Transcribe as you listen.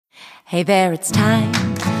Hey there, it's time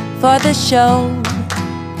for the show,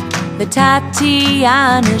 the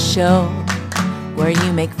Tatiana Show, where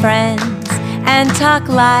you make friends and talk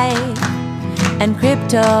life and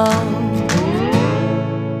crypto.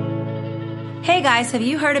 Hey guys, have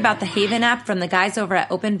you heard about the Haven app from the guys over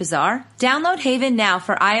at Open Bazaar? Download Haven now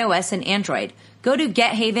for iOS and Android. Go to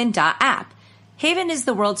gethaven.app. Haven is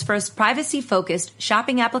the world's first privacy-focused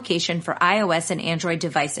shopping application for iOS and Android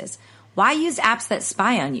devices. Why use apps that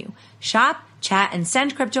spy on you? Shop, chat, and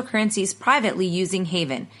send cryptocurrencies privately using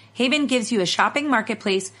Haven. Haven gives you a shopping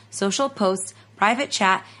marketplace, social posts, private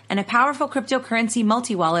chat, and a powerful cryptocurrency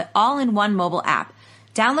multi-wallet all in one mobile app.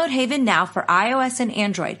 Download Haven now for iOS and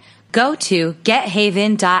Android. Go to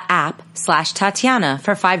gethaven.app/Tatiana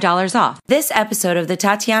for $5 off. This episode of The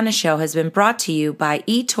Tatiana Show has been brought to you by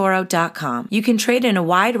eToro.com. You can trade in a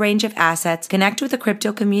wide range of assets, connect with the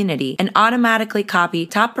crypto community, and automatically copy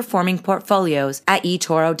top-performing portfolios at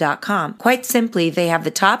eToro.com. Quite simply, they have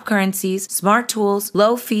the top currencies, smart tools,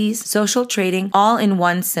 low fees, social trading, all in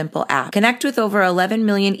one simple app. Connect with over 11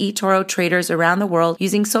 million eToro traders around the world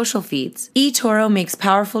using social feeds. eToro makes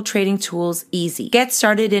powerful trading tools easy. Get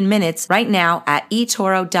started in minutes right now at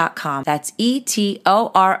eToro.com. That's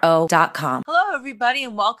eToro.com. Hello, everybody,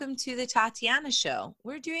 and welcome to the Tatiana Show.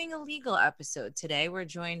 We're doing a legal episode today. We're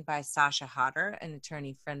joined by Sasha Hodder, an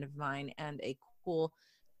attorney friend of mine and a cool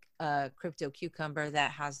crypto cucumber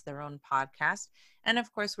that has their own podcast. And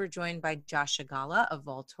of course, we're joined by Josh Agala of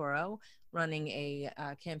Voltoro, running a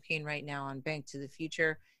campaign right now on Bank to the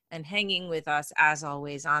Future and hanging with us, as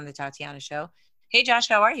always, on the Tatiana Show. Hey, Josh,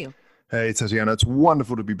 how are you? Hey, Tatiana, it's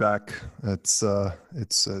wonderful to be back. It's yeah,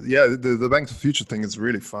 the Bank to the Future thing is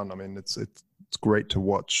really fun. I mean, it's great to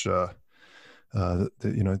watch,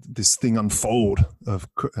 this thing unfold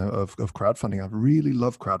of crowdfunding. I really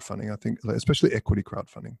love crowdfunding. I think, especially equity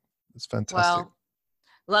crowdfunding. It's fantastic. Well,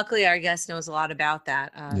 luckily, our guest knows a lot about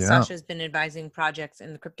that. Sasha's been advising projects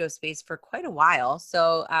in the crypto space for quite a while.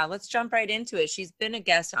 So let's jump right into it. She's been a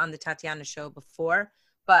guest on the Tatiana Show before.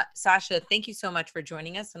 But Sasha, thank you so much for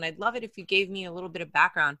joining us. And I'd love it if you gave me a little bit of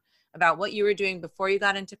background about what you were doing before you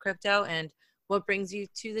got into crypto and what brings you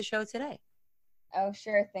to the show today. Oh,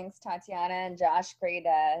 sure. Thanks, Tatiana and Josh. Great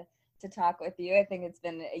to talk with you. I think it's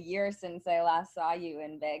been a year since I last saw you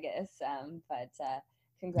in Vegas, but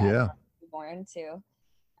congrats on being born too.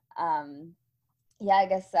 I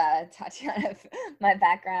guess, Tatiana, my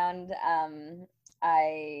background,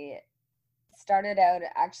 I started out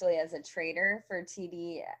actually as a trader for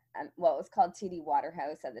TD, well, it was called TD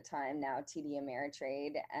Waterhouse at the time, now TD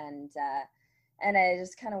Ameritrade, and I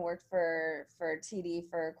just kind of worked for TD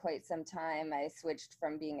for quite some time. I switched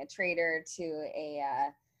from being a trader to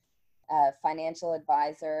a financial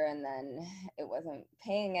advisor, and then it wasn't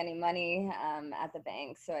paying any money at the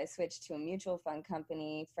bank, so I switched to a mutual fund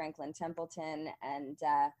company, Franklin Templeton, and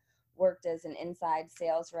worked as an inside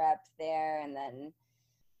sales rep there, and then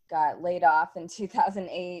got laid off in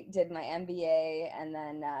 2008, did my MBA, and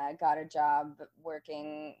then got a job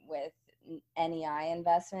working with NEI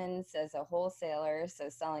Investments as a wholesaler, so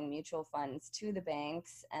selling mutual funds to the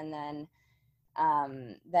banks. And then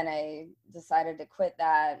I decided to quit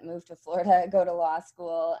that, move to Florida, go to law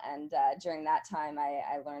school, and during that time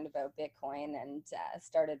I learned about Bitcoin and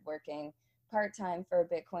started working part-time for a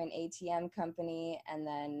Bitcoin ATM company. And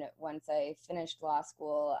then once I finished law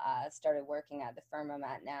school, started working at the firm I'm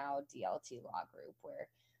at now, DLT Law Group, where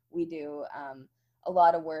we do a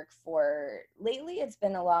lot of work for, lately it's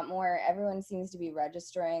been a lot more, everyone seems to be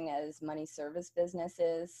registering as money service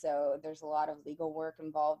businesses. So there's a lot of legal work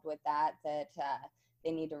involved with that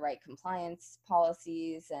they need to write compliance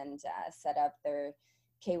policies and set up their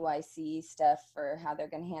KYC stuff for how they're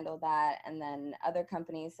going to handle that. And then other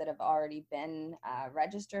companies that have already been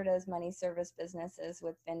registered as money service businesses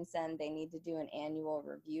with FinCEN, they need to do an annual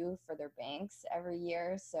review for their banks every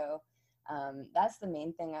year. So that's the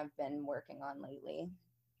main thing I've been working on lately,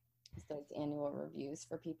 is those annual reviews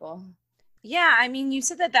for people. Yeah, I mean, you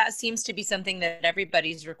said that seems to be something that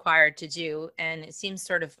everybody's required to do, and it seems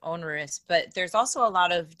sort of onerous, but there's also a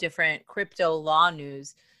lot of different crypto law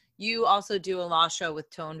news. You also do a law show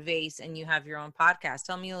with Tone Vays, and you have your own podcast.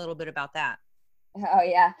 Tell me a little bit about that. Oh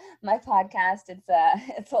yeah, my podcast,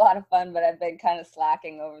 it's a lot of fun, but I've been kind of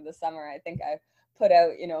slacking over the summer. I think I put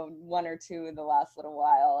out, one or two in the last little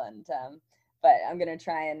while, and but I'm going to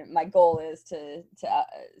try, and my goal is to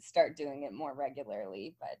start doing it more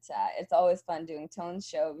regularly. But it's always fun doing Tone's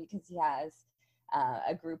show because he has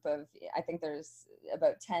a group of, I think there's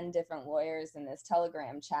about 10 different lawyers in this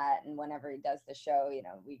Telegram chat. And whenever he does the show,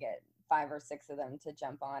 we get 5 or 6 of them to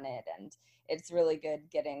jump on it. And it's really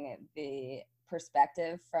good getting the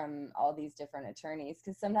perspective from all these different attorneys,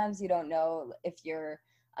 because sometimes you don't know if you're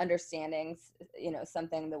understanding,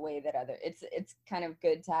 something the way that it's kind of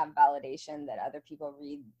good to have validation that other people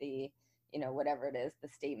read the, whatever it is, the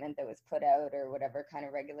statement that was put out or whatever kind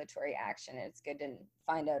of regulatory action. It's good to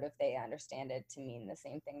find out if they understand it to mean the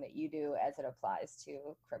same thing that you do as it applies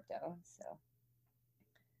to crypto.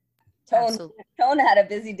 So Tone had a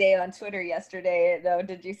busy day on Twitter yesterday, though.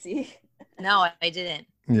 Did you see? No, I didn't.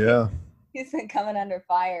 Yeah. He's been coming under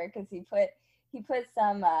fire because he put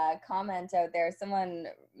some comment out there. Someone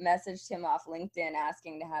messaged him off LinkedIn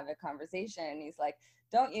asking to have a conversation, and he's like,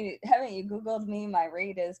 haven't you Googled me? My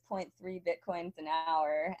rate is 0.3 Bitcoins an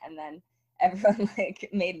hour. And then everyone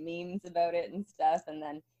made memes about it and stuff. And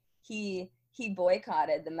then he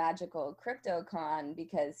boycotted the Magical CryptoCon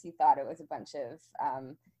because he thought it was a bunch of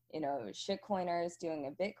shitcoiners doing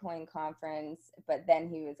a Bitcoin conference. But then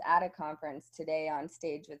he was at a conference today on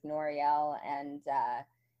stage with Noriel and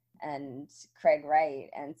Craig Wright,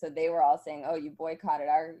 and so they were all saying, oh, you boycotted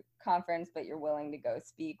our conference, but you're willing to go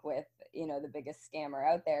speak with the biggest scammer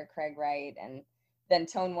out there, Craig Wright. And then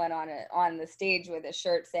Tone went on the stage with a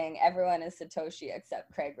shirt saying everyone is Satoshi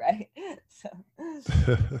except Craig Wright. So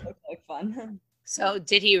it looked like fun. So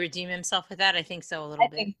did he redeem himself with that? I think so, a little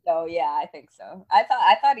bit. I think so. Yeah, I think so.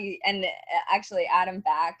 I thought he, and actually Adam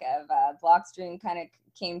Back of Blockstream kind of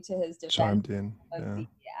came to his defense. Chimed in.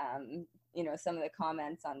 Yeah. Some of the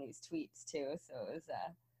comments on these tweets too. So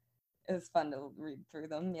it was fun to read through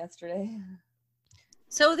them yesterday.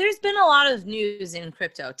 So there's been a lot of news in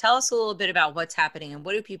crypto. Tell us a little bit about what's happening and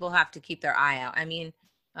what do people have to keep their eye out? I mean,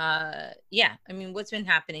 what's been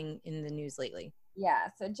happening in the news lately? Yeah,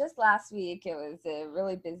 so just last week, it was a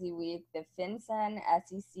really busy week. The FinCEN,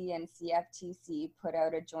 SEC, and CFTC put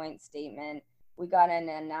out a joint statement. We got an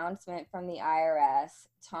announcement from the IRS.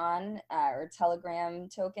 Or Telegram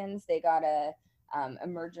tokens, they got a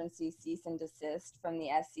emergency cease and desist from the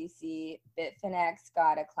SEC. Bitfinex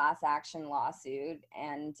got a class action lawsuit,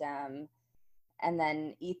 and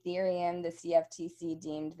then Ethereum, the CFTC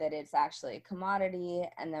deemed that it's actually a commodity.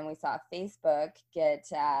 And then we saw Facebook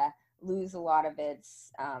lose a lot of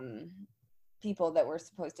its people that were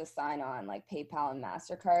supposed to sign on, like PayPal and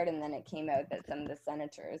MasterCard. And then it came out that some of the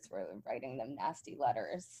senators were writing them nasty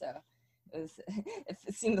letters. So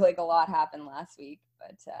it seemed like a lot happened last week,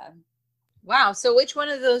 but wow. So which one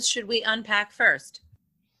of those should we unpack first?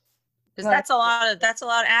 Because that's a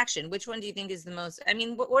lot of action. Which one do you think is the most? I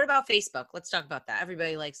mean, what about Facebook? Let's talk about that.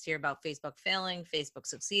 Everybody likes to hear about Facebook failing, Facebook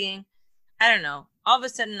succeeding. I don't know. All of a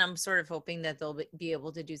sudden, I'm sort of hoping that they'll be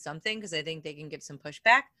able to do something because I think they can give some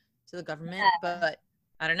pushback to the government. Yeah. But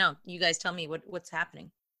I don't know. You guys tell me what's happening.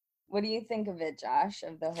 What do you think of it, Josh,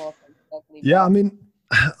 of the whole Facebook? Yeah, I mean,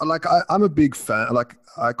 I'm a big fan.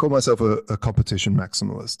 I call myself a competition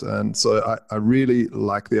maximalist. And so I really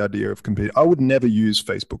like the idea of competing. I would never use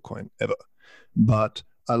Facebook coin ever, but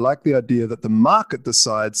I like the idea that the market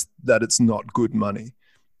decides that it's not good money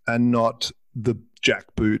and not the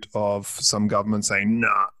jackboot of some government saying,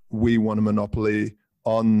 nah, we want a monopoly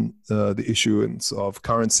on the issuance of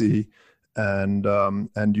currency, and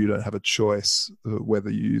you don't have a choice whether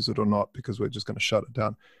you use it or not because we're just going to shut it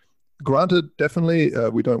down. Granted, definitely,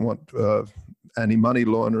 we don't want any money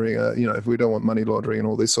laundering, if we don't want money laundering and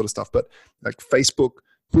all this sort of stuff. But like Facebook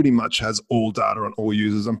pretty much has all data on all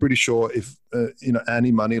users. I'm pretty sure if,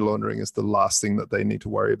 anti-money laundering is the last thing that they need to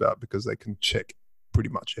worry about because they can check pretty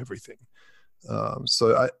much everything.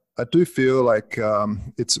 So I do feel like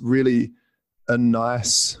it's really a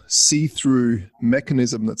nice see-through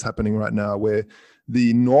mechanism that's happening right now where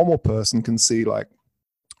the normal person can see like,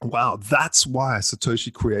 wow, that's why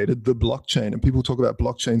Satoshi created the blockchain. And people talk about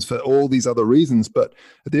blockchains for all these other reasons. But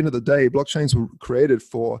at the end of the day, blockchains were created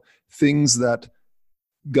for things that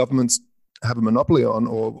governments have a monopoly on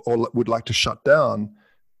or would like to shut down,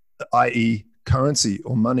 i.e. currency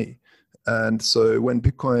or money. And so when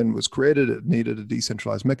Bitcoin was created, it needed a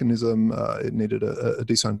decentralized mechanism. It needed a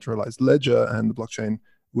decentralized ledger, and the blockchain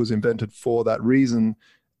was invented for that reason.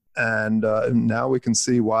 And now we can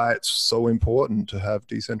see why it's so important to have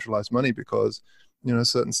decentralized money because,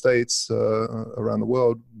 certain states around the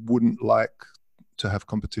world wouldn't like to have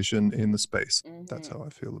competition in the space. Mm-hmm. That's how I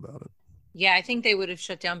feel about it. Yeah, I think they would have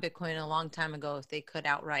shut down Bitcoin a long time ago if they could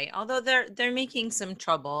outright, although they're making some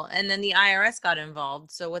trouble. And then the IRS got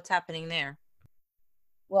involved. So what's happening there?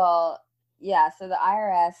 Well, yeah, so the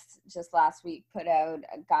IRS just last week put out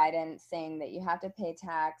a guidance saying that you have to pay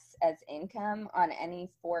tax as income on any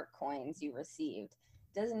fork coins you received.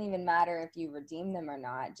 Doesn't even matter if you redeem them or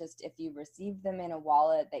not. Just if you receive them in a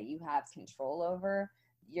wallet that you have control over,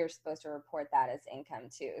 you're supposed to report that as income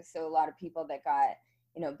too. So a lot of people that got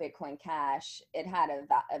Bitcoin Cash, it had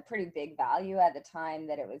a pretty big value at the time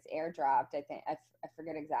that it was airdropped. I think I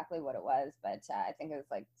forget exactly what it was, but I think it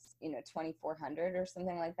was like 2,400 or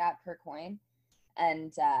something like that per coin,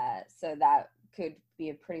 and so that could be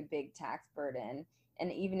a pretty big tax burden.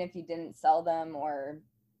 And even if you didn't sell them or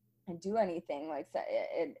do anything like that,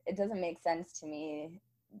 it doesn't make sense to me.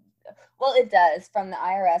 Well, it does from the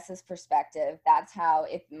IRS's perspective. That's how,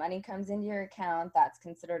 if money comes into your account, that's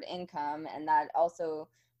considered income. And that also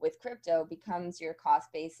with crypto becomes your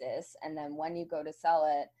cost basis. And then when you go to sell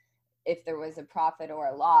it, if there was a profit or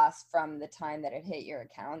a loss from the time that it hit your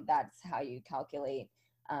account, that's how you calculate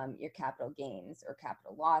your capital gains or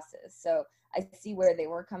capital losses. So I see where they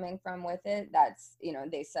were coming from with it. That's,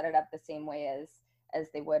 they set it up the same way as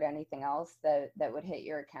they would anything else that would hit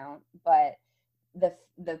your account. But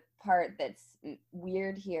the part that's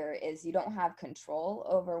weird here is you don't have control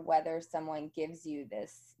over whether someone gives you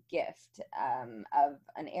this gift of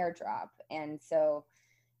an airdrop. And so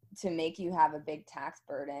to make you have a big tax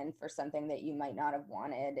burden for something that you might not have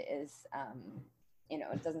wanted is,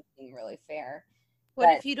 it doesn't seem really fair.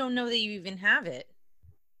 What if you don't know that you even have it?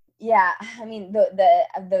 Yeah, I mean,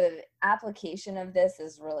 the application of this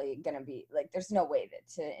is really going to be like, there's no way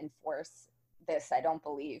to enforce this, I don't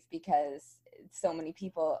believe, because so many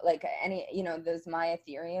people, like those My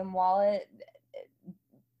Ethereum wallet,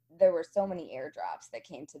 there were so many airdrops that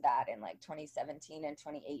came to that in like 2017 and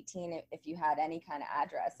 2018. If you had any kind of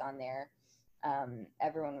address on there,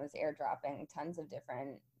 everyone was airdropping tons of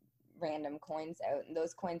different random coins out, and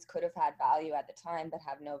those coins could have had value at the time but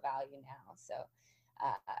have no value now. So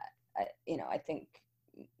I think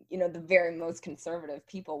the very most conservative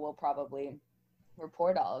people will probably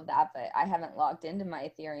report all of that, but I haven't logged into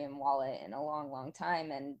my Ethereum wallet in a long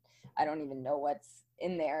time, and I don't even know what's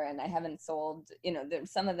in there, and I haven't sold,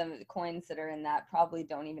 some of the coins that are in that probably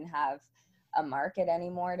don't even have a market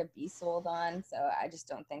anymore to be sold on. So I just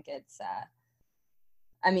don't think it's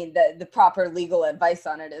the proper legal advice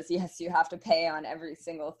on it is, yes, you have to pay on every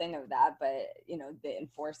single thing of that, but the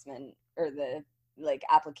enforcement or the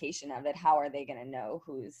application of it, how are they going to know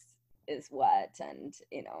whose is what? And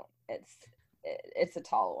it's a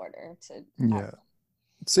tall order to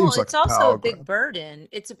it seems like it's also a big grab. burden.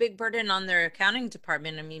 It's a big burden on their accounting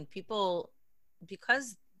department. I mean, people,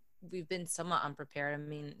 because we've been somewhat unprepared, I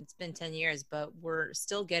mean, it's been 10 years, but we're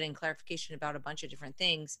still getting clarification about a bunch of different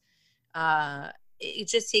things. It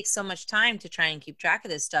just takes so much time to try and keep track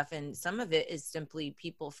of this stuff, and some of it is simply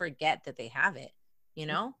people forget that they have it,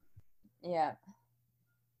 Yeah.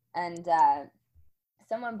 And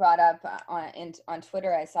someone brought up on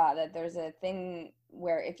Twitter, I saw that there's a thing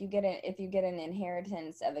where if you get an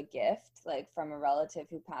inheritance of a gift, like from a relative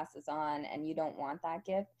who passes on, and you don't want that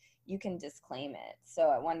gift, you can disclaim it. So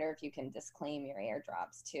I wonder if you can disclaim your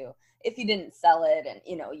airdrops too. If you didn't sell it and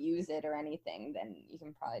use it or anything, then you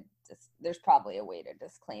can probably there's probably a way to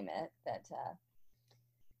disclaim it that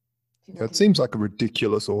it seems like a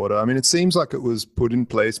ridiculous order. I mean, it seems like it was put in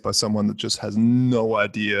place by someone that just has no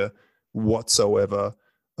idea whatsoever,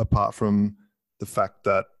 apart from the fact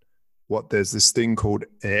that there's this thing called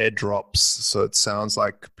airdrops. So it sounds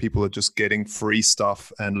like people are just getting free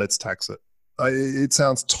stuff and let's tax it. It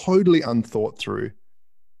sounds totally unthought through.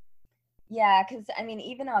 Yeah, because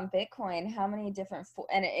even on Bitcoin, how many different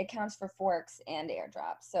and it counts for forks and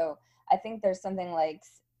airdrops. So I think there's something like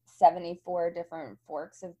 74 different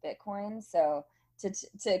forks of Bitcoin. So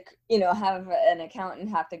to have an accountant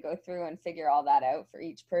have to go through and figure all that out for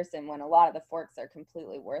each person, when a lot of the forks are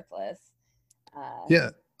completely worthless.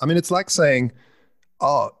 Yeah, it's like saying,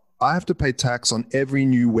 oh, I have to pay tax on every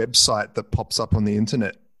new website that pops up on the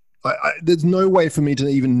internet. There's no way for me to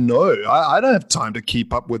even know. I don't have time to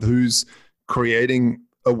keep up with who's creating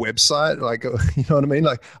a website. Like, you know what I mean?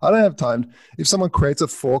 Like, I don't have time. If someone creates a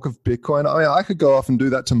fork of Bitcoin, I could go off and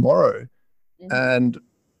do that tomorrow. Mm-hmm. And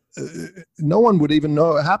no one would even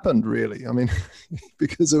know it happened, really.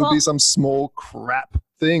 Because it would be some small crap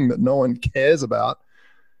thing that no one cares about.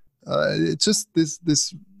 It's just this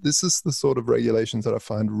is the sort of regulations that I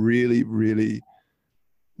find really, really.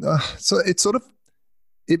 So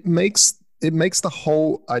it makes the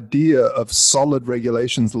whole idea of solid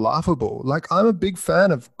regulations laughable. Like, I'm a big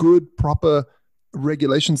fan of good, proper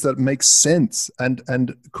regulations that make sense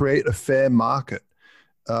and create a fair market.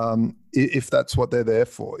 If that's what they're there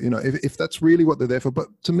for, if that's really what they're there for. But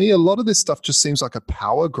to me, a lot of this stuff just seems like a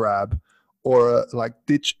power grab or a last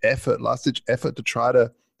ditch effort to try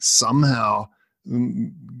to somehow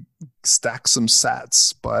stack some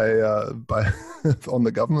sats by on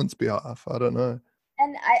the government's behalf. I don't know.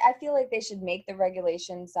 And I feel like they should make the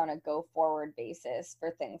regulations on a go forward basis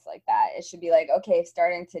for things like that. It should be like, okay,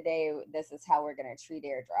 starting today, this is how we're going to treat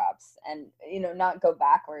airdrops, and, not go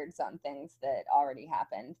backwards on things that already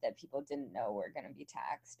happened that people didn't know were going to be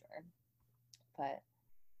taxed, but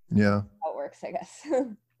yeah, how it works, I guess.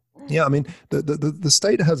 yeah. I mean, the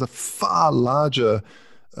state has a far larger,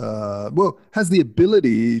 has the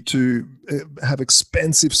ability to have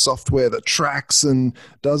expensive software that tracks and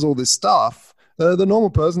does all this stuff. The normal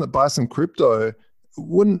person that buys some crypto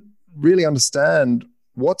wouldn't really understand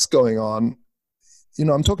what's going on.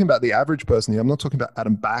 I'm talking about the average person here. I'm not talking about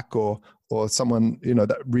Adam Back or someone,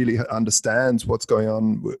 that really understands what's going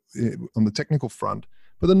on the technical front.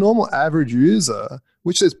 But the normal average user,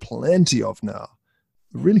 which there's plenty of now,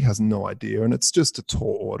 really has no idea. And it's just a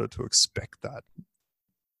tall order to expect that.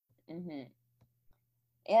 Mm-hmm.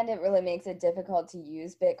 And it really makes it difficult to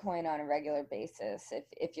use Bitcoin on a regular basis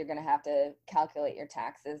if you're going to have to calculate your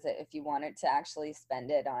taxes, if you wanted to actually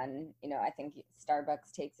spend it on, I think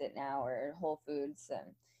Starbucks takes it now, or Whole Foods.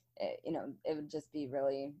 It would just be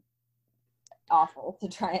really awful to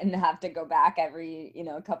try and have to go back every,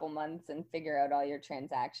 couple months and figure out all your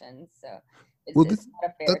transactions. So it's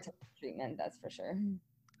not a fair treatment, that's for sure.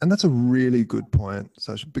 And that's a really good point,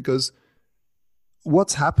 Sasha, because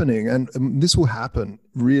what's happening, and this will happen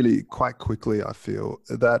really quite quickly, I feel,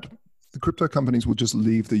 that the crypto companies will just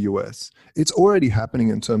leave the US. It's already happening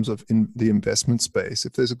in terms of in the investment space.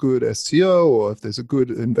 If there's a good STO, or if there's a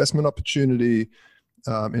good investment opportunity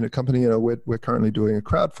in a company, we're currently doing a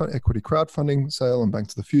equity crowdfunding sale on Bank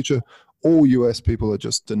to the Future. All US people are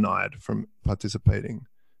just denied from participating.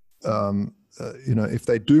 If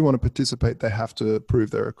they do want to participate, they have to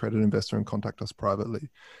prove they're a accredited investor and contact us privately.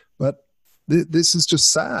 But this is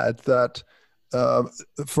just sad that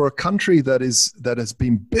for a country that has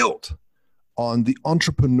been built on the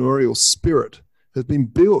entrepreneurial spirit, has been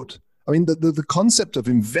built. I mean, the concept of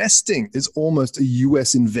investing is almost a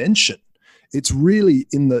US invention. It's really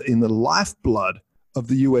in the lifeblood of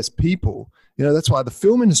the US people. That's why the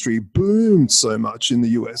film industry boomed so much in the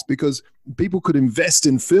US, because people could invest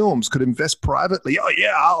in films, could invest privately. Oh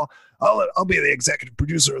yeah, I'll be the executive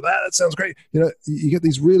producer of that. That sounds great. You get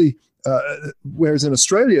these really. Whereas in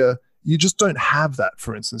Australia, you just don't have that.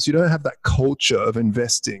 For instance, you don't have that culture of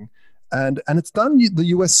investing, and it's done the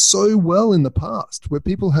US so well in the past, where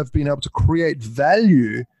people have been able to create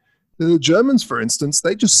value. The Germans, for instance,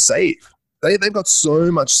 they just save. They've got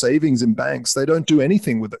so much savings in banks. They don't do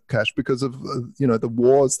anything with the cash because of the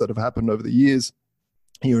wars that have happened over the years.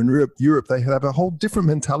 Here in Europe, they have a whole different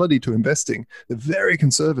mentality to investing. They're very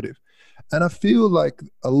conservative. And I feel like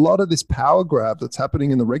a lot of this power grab that's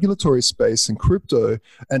happening in the regulatory space and crypto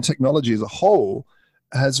and technology as a whole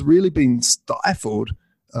has really been stifled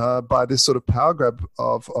by this sort of power grab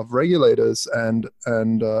of regulators and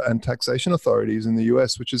taxation authorities in the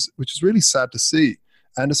US, which is really sad to see.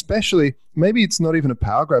 And especially, maybe it's not even a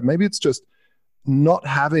power grab. Maybe it's just not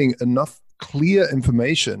having enough clear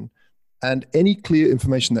information, and any clear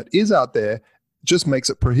information that is out there just makes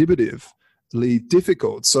it prohibitively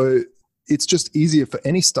difficult. So it's just easier for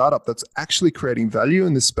any startup that's actually creating value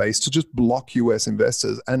in this space to just block US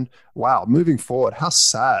investors. And wow, moving forward, how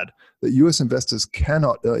sad that US investors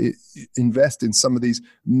cannot invest in some of these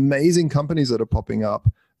amazing companies that are popping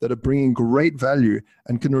up, that are bringing great value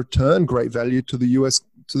and can return great value to the US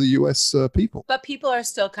people. But people are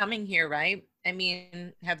still coming here, right? I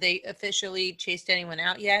mean, have they officially chased anyone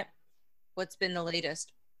out yet? What's been the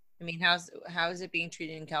latest? I mean, how is it being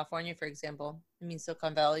treated in California, for example? I mean,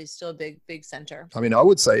 Silicon Valley is still a big center. I mean, I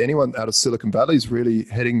would say anyone out of Silicon Valley is really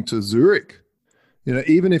heading to Zurich.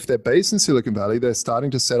 Even if they're based in Silicon Valley, they're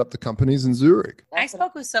starting to set up the companies in Zurich. I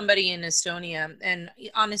spoke with somebody in Estonia, and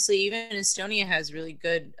honestly, even Estonia has really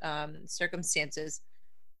good circumstances.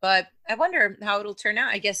 But I wonder how it'll turn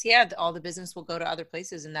out. I guess, yeah, all the business will go to other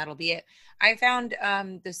places, and that'll be it. I found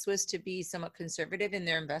the Swiss to be somewhat conservative in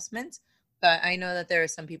their investments, but I know that there are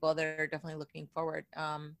some people that are definitely looking forward.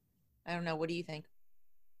 I don't know. What do you think?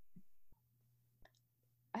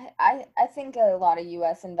 I think a lot of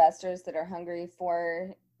US investors that are hungry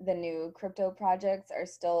for the new crypto projects are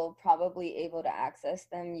still probably able to access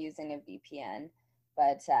them using a VPN,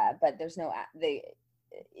 but there's no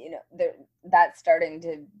that's starting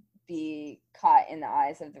to be caught in the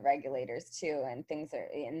eyes of the regulators too, and things are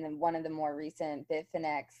in one of the more recent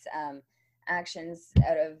Bitfinex actions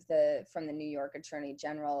from the New York Attorney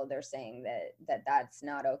General. They're saying that's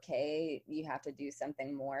not okay. You have to do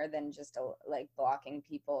something more than just like blocking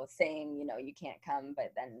people, saying you can't come,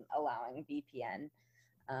 but then allowing VPN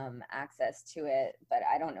access to it. But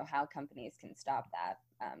I don't know how companies can stop that.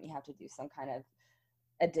 You have to do some kind of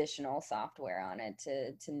additional software on it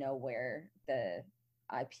to know where the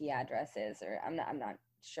IP address is, or I'm not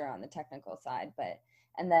sure on the technical side, but.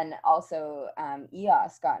 And then also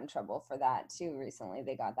EOS got in trouble for that too recently.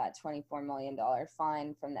 They got that $24 million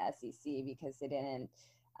fine from the SEC because they didn't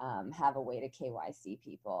have a way to KYC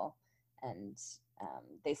people. And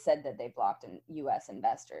they said that they blocked US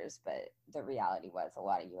investors, but the reality was a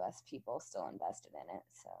lot of US people still invested in it.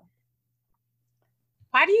 So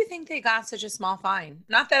why do you think they got such a small fine?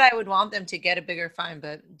 Not that I would want them to get a bigger fine,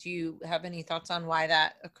 but do you have any thoughts on why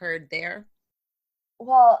that occurred there?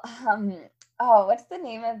 Well, what's the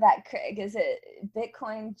name of that, Craig? Is it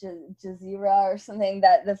Bitcoin Jazeera or something?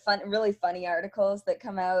 That the really funny articles that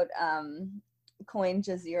come out. Coin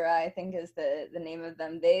Jazeera, I think, is the name of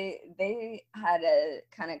them. They had a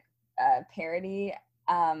kind of parody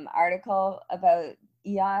article about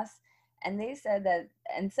EOS, and they said that,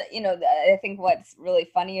 and so I think what's really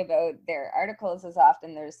funny about their articles is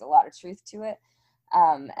often there's a lot of truth to it,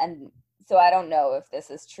 and so I don't know if this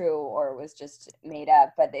is true or was just made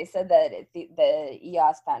up, but they said that the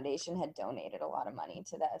EOS Foundation had donated a lot of money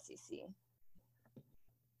to the SEC.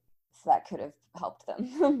 So that could have helped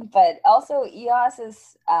them. But also EOS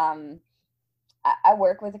is, I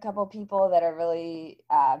work with a couple of people that are really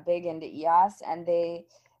big into EOS, and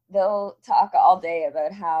they'll talk all day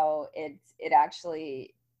about how it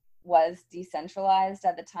actually was decentralized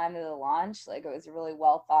at the time of the launch. Like, it was really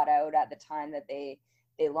well thought out at the time that they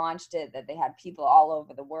launched it, that they had people all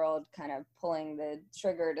over the world kind of pulling the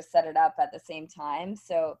trigger to set it up at the same time.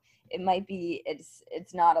 So it might be, it's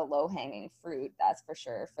not a low-hanging fruit, that's for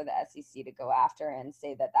sure, for the SEC to go after and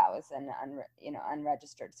say that that was an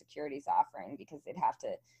unregistered securities offering, because they'd have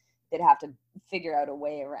to figure out a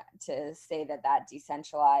way around to say that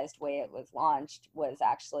decentralized way it was launched was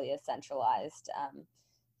actually a centralized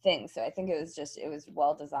thing. So I think it was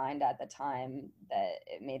well designed at the time that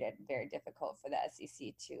it made it very difficult for the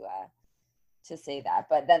SEC to say that.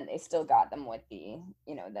 But then they still got them with the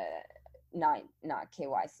not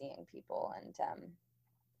KYCing people. And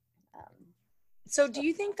so do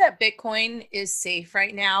you think that Bitcoin is safe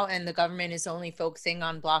right now and the government is only focusing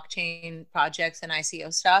on blockchain projects and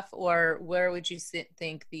ICO stuff, or where would you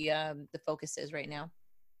think the focus is right now?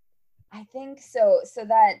 I think so. So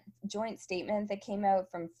that joint statement that came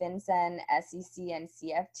out from FinCEN, SEC, and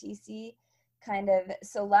CFTC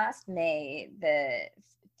so last May, the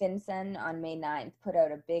FinCEN on May 9th put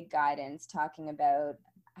out a big guidance talking about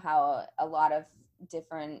how a lot of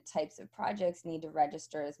different types of projects need to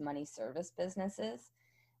register as money service businesses.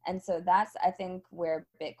 And so that's, I think, where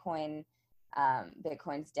Bitcoin's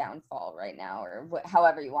downfall right now, or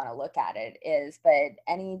however you want to look at it, is. But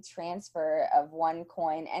any transfer of one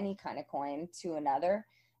coin, any kind of coin, to another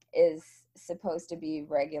is supposed to be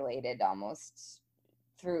regulated almost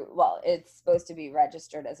through, it's supposed to be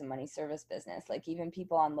registered as a money service business. Like, even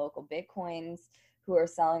people on local Bitcoins who are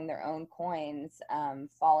selling their own coins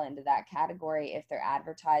fall into that category if they're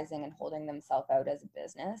advertising and holding themselves out as a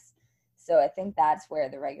business. So I think that's where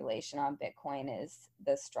the regulation on Bitcoin is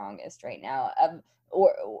the strongest right now. The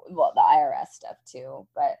IRS stuff too,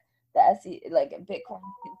 but the SEC, like, Bitcoin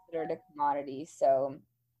is considered a commodity. So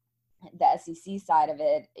the SEC side of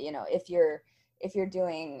it, if you're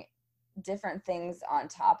doing different things on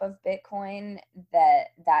top of Bitcoin,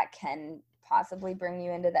 that can possibly bring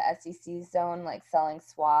you into the SEC zone, like selling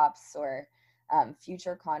swaps or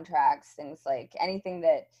future contracts, things like anything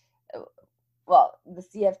that. The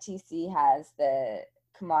CFTC has the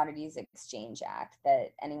Commodities Exchange Act,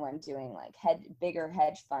 that anyone doing like bigger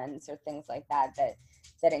hedge funds or things like that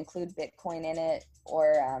include Bitcoin in it,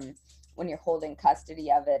 or when you're holding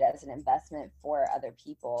custody of it as an investment for other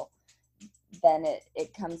people, then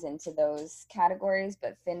it comes into those categories.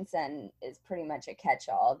 But FinCEN is pretty much a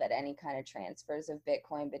catch-all, that any kind of transfers of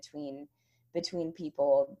Bitcoin between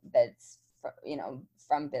people that's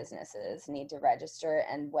from businesses need to register.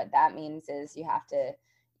 And what that means is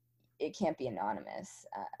it can't be anonymous,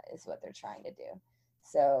 is what they're trying to do.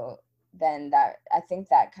 So then I think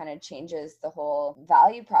that kind of changes the whole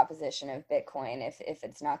value proposition of Bitcoin. If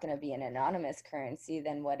it's not going to be an anonymous currency,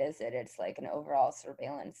 then what is it? It's like an overall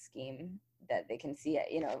surveillance scheme that they can see,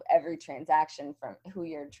 every transaction from who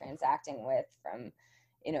you're transacting with from,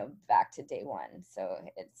 back to day one. So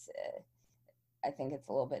I think it's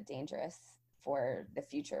a little bit dangerous for the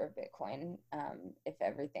future of Bitcoin if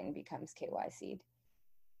everything becomes KYC'd.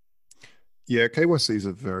 Yeah, KYC is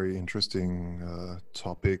a very interesting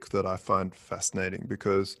topic that I find fascinating,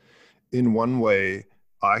 because in one way,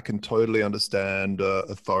 I can totally understand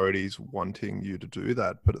authorities wanting you to do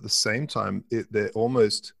that. But at the same time, they're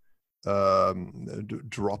almost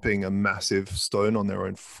dropping a massive stone on their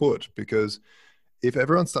own foot, because if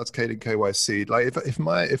everyone starts getting KYC, like if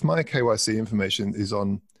my KYC information is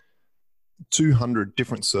on 200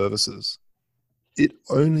 different services, it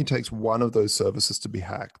only takes one of those services to be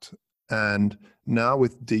hacked. And now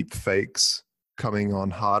with deep fakes coming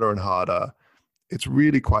on harder and harder, it's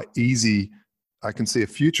really quite easy. I can see a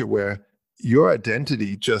future where your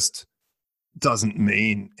identity just doesn't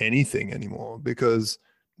mean anything anymore, because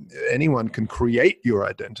anyone can create your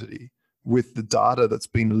identity with the data that's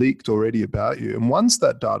been leaked already about you. And once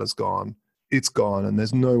that data's gone, it's gone, and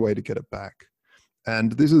there's no way to get it back.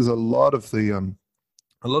 And this is a lot of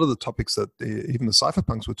the topics that even the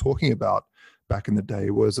cypherpunks were talking about back in the day,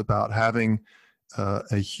 was about having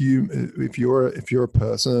if you're a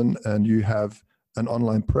person and you have an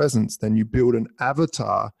online presence, then you build an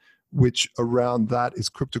avatar, which around that is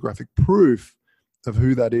cryptographic proof of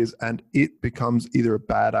who that is, and it becomes either a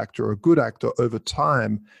bad actor or a good actor over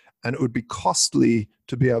time. And it would be costly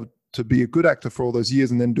to be able to be a good actor for all those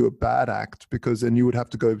years and then do a bad act, because then you would have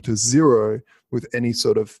to go to zero with any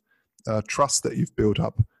sort of trust that you've built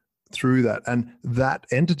up through that. And that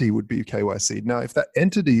entity would be KYC. Now, if that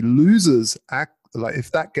entity loses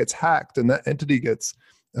if that gets hacked and that entity gets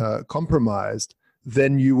compromised,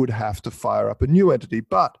 then you would have to fire up a new entity.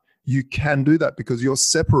 But you can do that because you're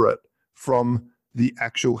separate from the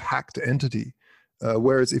actual hacked entity.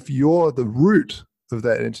 Whereas if you're the root of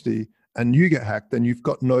that entity and you get hacked, then you've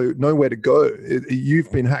got nowhere to go.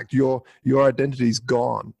 You've been hacked. Your identity's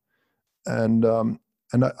gone. And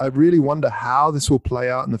I really wonder how this will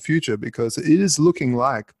play out in the future, because it is looking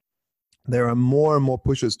like there are more and more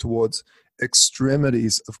pushes towards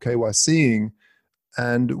extremities of KYCing,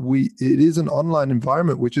 and it is an online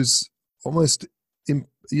environment which is almost,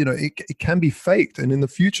 it can be faked. And in the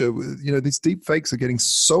future, these deep fakes are getting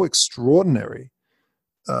so extraordinary.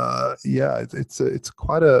 It's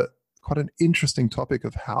quite an interesting topic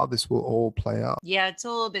of how this will all play out. Yeah, it's a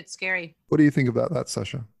little bit scary. What do you think about that,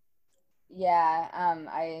 Sasha? Yeah,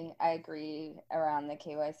 I agree around the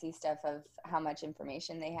KYC stuff of how much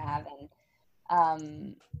information they have,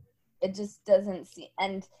 and it just doesn't seem.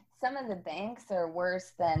 And some of the banks are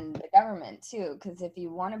worse than the government too, because if you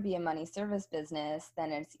want to be a money service business,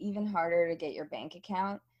 then it's even harder to get your bank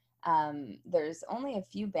account. There's only a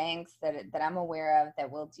few banks that I'm aware of that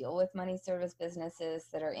will deal with money service businesses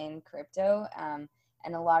that are in crypto.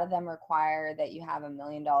 And a lot of them require that you have $1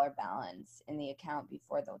 million balance in the account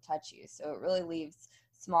before they'll touch you. So it really leaves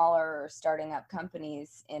smaller or starting up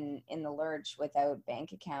companies in the lurch without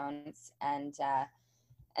bank accounts.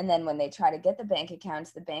 And then when they try to get the bank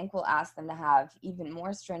accounts, the bank will ask them to have even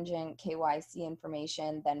more stringent KYC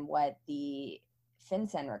information than what the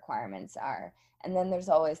FinCEN requirements are. And then there's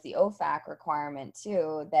always the OFAC requirement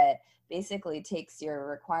too, that basically takes your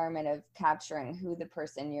requirement of capturing who the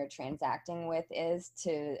person you're transacting with is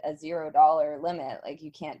to a $0 limit. Like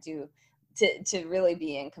you can't do, to really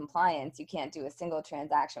be in compliance, you can't do a single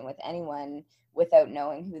transaction with anyone without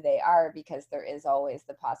knowing who they are, because there is always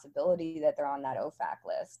the possibility that they're on that OFAC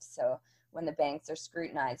list. So when the banks are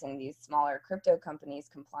scrutinizing these smaller crypto companies'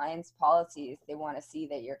 compliance policies, they want to see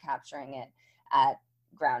that you're capturing it at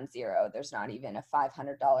ground zero. There's not even a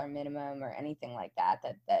 $500 minimum or anything like that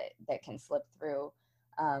can slip through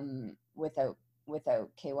without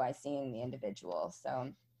KYCing the individual. So,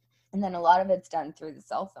 and then a lot of it's done through the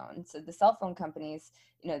cell phone. So the cell phone companies,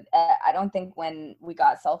 I don't think when we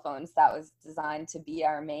got cell phones that was designed to be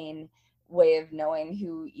our main way of knowing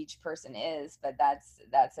who each person is, but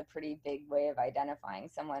that's a pretty big way of identifying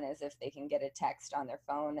someone, is if they can get a text on their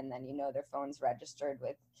phone and then their phone's registered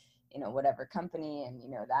with whatever company, and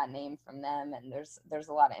that name from them, and there's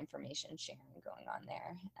a lot of information sharing going on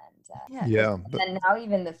there. And and now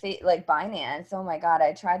even like Binance, oh my god,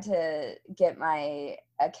 I tried to get my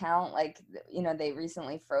account, they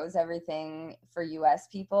recently froze everything for US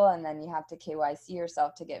people, and then you have to KYC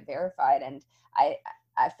yourself to get verified, and I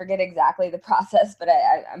forget exactly the process, but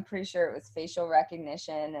I'm pretty sure it was facial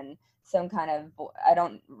recognition and some kind of, I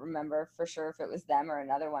don't remember for sure if it was them or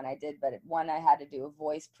another one I did, but one I had to do a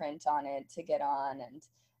voice print on it to get on, and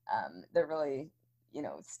they're really,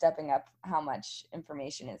 stepping up how much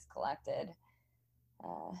information is collected.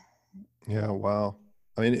 Yeah, wow.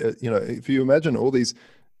 I mean, if you imagine all these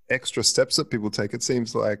extra steps that people take, it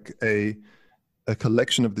seems like a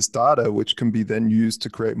collection of this data, which can be then used to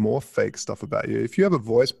create more fake stuff about you. If you have a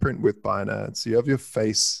voice print with Binance, you have your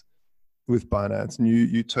face with Binance, and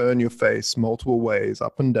you turn your face multiple ways,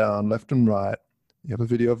 up and down, left and right. You have a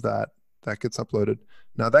video of that gets uploaded.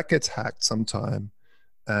 Now that gets hacked sometime,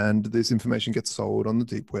 and this information gets sold on the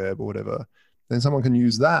deep web or whatever. Then someone can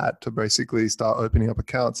use that to basically start opening up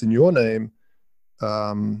accounts in your name,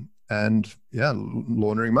 and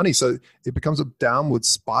laundering money. So it becomes a downward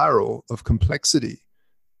spiral of complexity,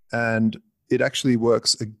 and it actually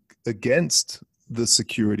works against the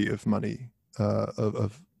security of money,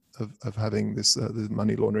 of having this the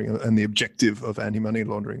money laundering and the objective of anti-money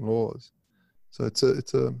laundering laws. So it's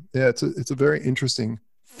a very interesting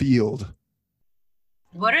field.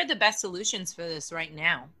 What are the best solutions for this right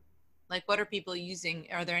now? Like, what are people using?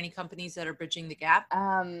 Are there any companies that are bridging the gap?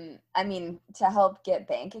 I mean, to help get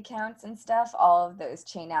bank accounts and stuff, all of those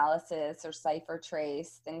Chainalysis or Cipher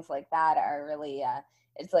Trace, things like that are really,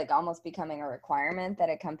 it's like almost becoming a requirement that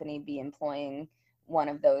a company be employing one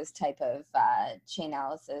of those type of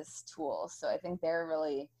Chainalysis tools. So I think they're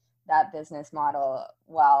really, that business model,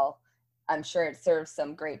 while I'm sure it serves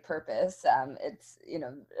some great purpose, it's,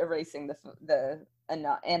 erasing the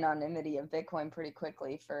anonymity of Bitcoin pretty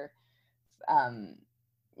quickly for,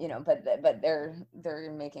 but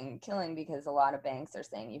they're making a killing because a lot of banks are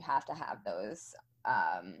saying you have to have those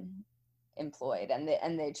employed, and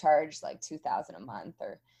they charge like $2,000 a month,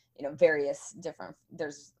 or various different,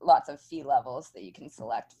 there's lots of fee levels that you can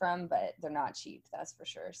select from, but they're not cheap, that's for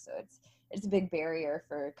sure. So it's a big barrier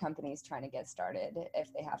for companies trying to get started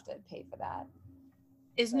if they have to pay for that.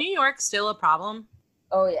 Is New York still a problem?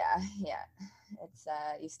 Oh yeah. It's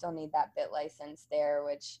you still need that bit license there,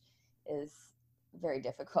 which is very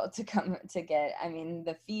difficult to get. I mean,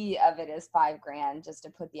 the fee of it is $5,000 just to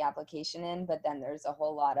put the application in, but then there's a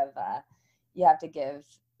whole lot of you have to give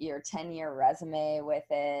your 10-year resume with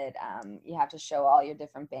it. You have to show all your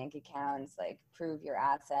different bank accounts, like prove your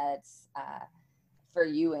assets for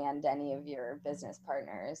you and any of your business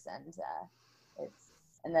partners, and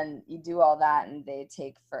then you do all that, and they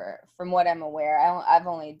take, from what I'm aware, I've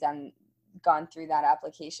only gone through that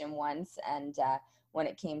application once, and when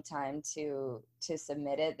it came time to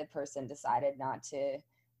submit it, the person decided not to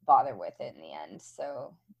bother with it in the end.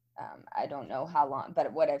 So I don't know how long,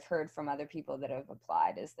 but what I've heard from other people that have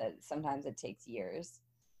applied is that sometimes it takes years.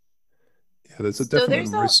 Yeah, there's a definite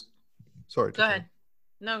risk. Sorry. Go ahead.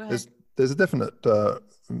 No, go ahead. There's a definite,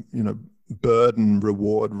 burden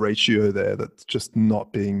reward ratio there that's just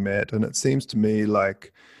not being met, and it seems to me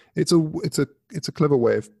like it's a clever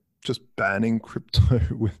way of just banning crypto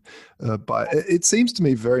with it seems to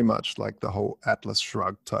me very much like the whole Atlas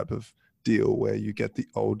Shrugged type of deal, where you get the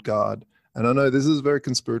old guard. And I know this is very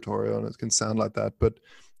conspiratorial and it can sound like that, but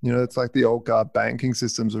it's like the old guard banking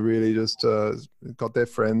systems are really just got their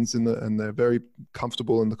friends and they're very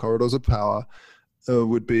comfortable in the corridors of power.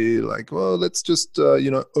 Would be like, well, let's just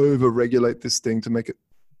over-regulate this thing to make it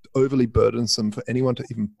overly burdensome for anyone to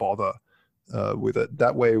even bother with it.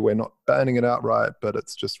 That way we're not banning it outright, but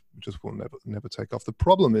it's just will never take off. The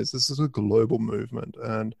problem is this is a global movement,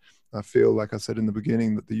 and I feel, like I said in the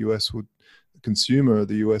beginning, that the US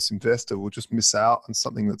investor will just miss out on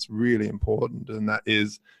something that's really important, and that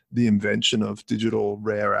is the invention of digital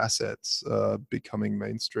rare assets becoming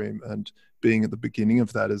mainstream, and being at the beginning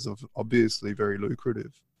of that is obviously very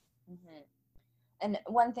lucrative. Mm-hmm. And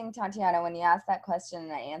one thing, Tatiana, when you asked that question,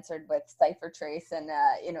 I answered with Cipher Trace and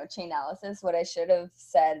Chainalysis. What I should have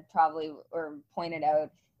said probably, or pointed out,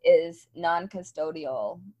 is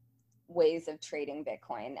non-custodial ways of trading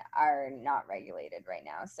Bitcoin are not regulated right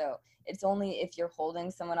now. So it's only if you're holding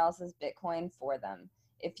someone else's Bitcoin for them.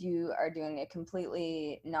 If you are doing a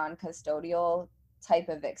completely non-custodial type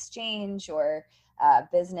of exchange or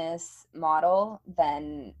business model,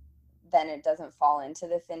 then it doesn't fall into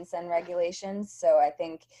the FinCEN regulations. So I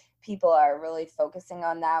think people are really focusing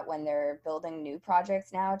on that when they're building new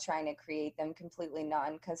projects now, trying to create them completely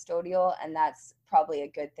non-custodial. And that's probably a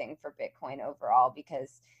good thing for Bitcoin overall,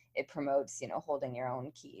 because it promotes, holding your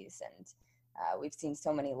own keys. And we've seen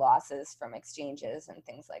so many losses from exchanges and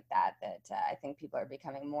things like that, I think people are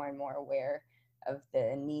becoming more and more aware of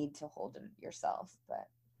the need to hold it yourself. But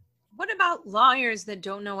what about lawyers that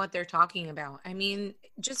don't know what they're talking about? I mean,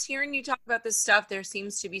 just hearing you talk about this stuff, there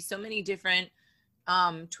seems to be so many different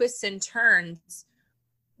twists and turns.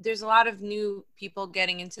 There's a lot of new people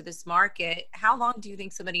getting into this market. How long do you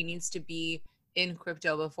think somebody needs to be in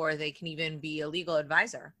crypto before they can even be a legal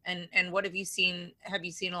advisor? And what have you seen? Have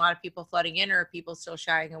you seen a lot of people flooding in, or are people still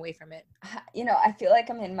shying away from it? I feel like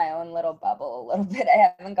I'm in my own little bubble a little bit.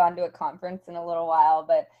 I haven't gone to a conference in a little while,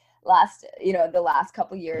 but the last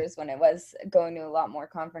couple years when I was going to a lot more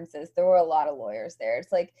conferences, there were a lot of lawyers there.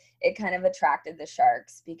 It's like it kind of attracted the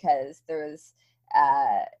sharks because there was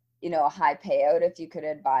a high payout if you could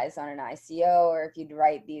advise on an ICO, or if you'd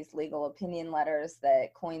write these legal opinion letters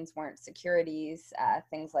that coins weren't securities,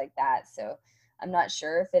 things like that. So I'm not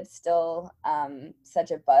sure if it's still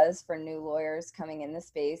such a buzz for new lawyers coming in the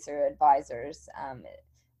space or advisors.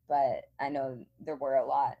 but I know there were a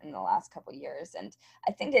lot in the last couple of years. And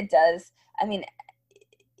I think it does. I mean,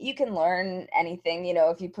 you can learn anything,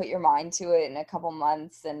 if you put your mind to it in a couple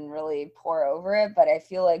months and really pour over it. But I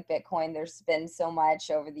feel like Bitcoin, there's been so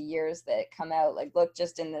much over the years that come out. Like, look,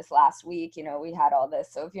 just in this last week, we had all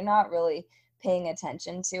this. So if you're not really paying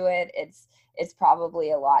attention to it, it's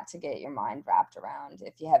probably a lot to get your mind wrapped around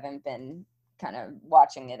if you haven't been kind of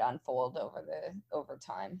watching it unfold over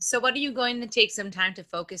time. So what are you going to take some time to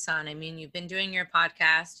focus on? I mean, you've been doing your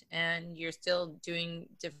podcast and you're still doing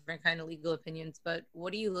different kind of legal opinions, but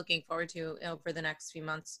what are you looking forward to over the next few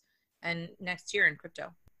months and next year in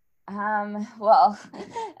crypto? Well,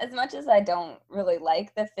 as much as I don't really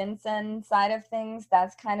like the FinCEN side of things,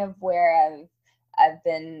 that's kind of where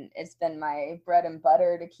it's been my bread and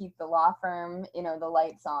butter to keep the law firm, the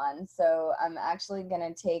lights on. So I'm actually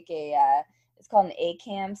going to take it's called an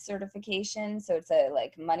ACAM certification. So it's a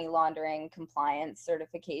like money laundering compliance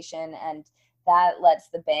certification. And that lets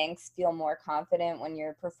the banks feel more confident when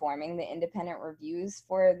you're performing the independent reviews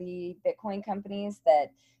for the Bitcoin companies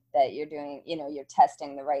that you're doing, you're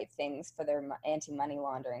testing the right things for their anti-money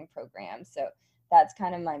laundering program. So that's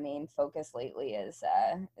kind of my main focus lately is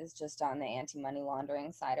just on the anti-money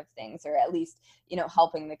laundering side of things, or at least,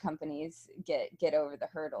 helping the companies get over the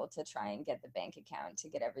hurdle to try and get the bank account to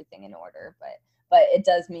get everything in order. But it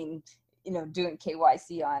does mean, doing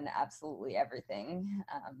KYC on absolutely everything,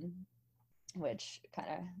 which kind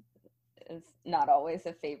of is not always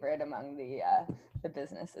a favorite among the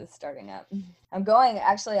businesses starting up. I'm going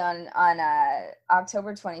actually on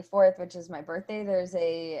October 24th, which is my birthday. There's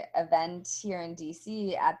a event here in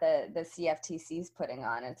DC at the CFTC's putting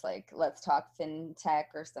on. It's like, let's talk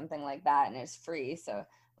fintech or something like that, and it's free. So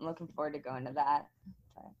I'm looking forward to going to that.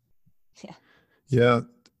 But, yeah.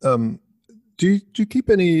 Do you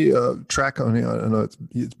keep any track on it? I know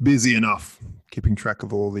it's busy enough keeping track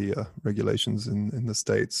of all the regulations in the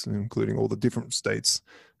states, including all the different states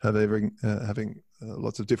having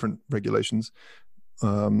lots of different regulations,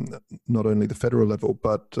 not only the federal level,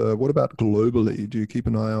 but what about globally? Do you keep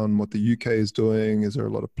an eye on what the UK is doing? Is there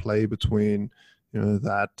a lot of play between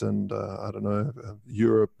that and I don't know,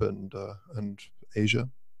 Europe and Asia?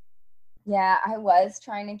 Yeah, I was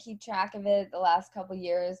trying to keep track of it the last couple of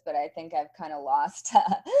years, but I think I've kind of lost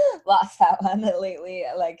that one lately.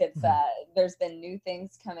 Like it's there's been new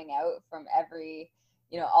things coming out from every,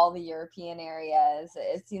 all the European areas.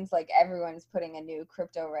 It seems like everyone's putting a new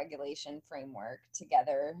crypto regulation framework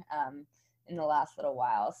together in the last little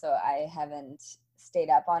while. So I haven't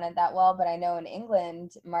stayed up on it that well, but I know in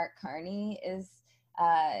England, Mark Carney is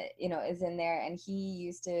in there, and he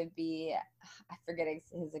used to be, I forget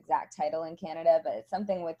his exact title in Canada, but it's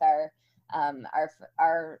something with our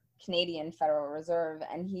Canadian Federal Reserve,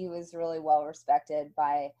 and he was really well respected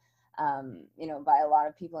by by a lot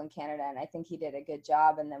of people in Canada, and I think he did a good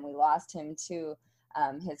job. And then we lost him to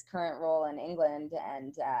his current role in England,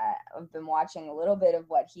 and I've been watching a little bit of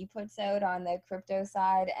what he puts out on the crypto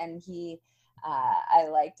side, and I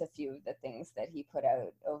liked a few of the things that he put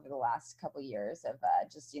out over the last couple of years of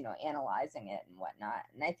just, analyzing it and whatnot.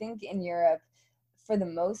 And I think in Europe, for the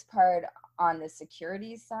most part, on the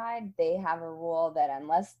securities side, they have a rule that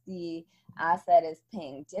unless the asset is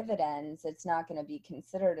paying dividends, it's not going to be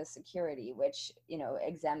considered a security, which,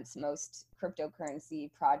 exempts most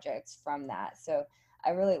cryptocurrency projects from that. So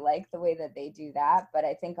I really like the way that they do that. But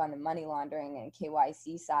I think on the money laundering and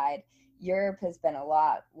KYC side, Europe has been a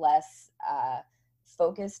lot less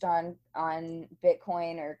focused on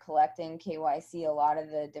Bitcoin or collecting KYC. A lot of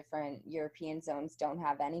the different European zones don't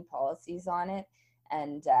have any policies on it.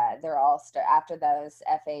 And they're all after those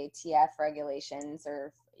FATF regulations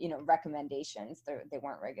or, recommendations, they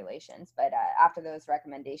weren't regulations, but after those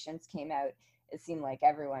recommendations came out, it seemed like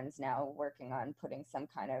everyone's now working on putting some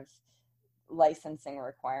kind of licensing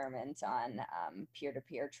requirement on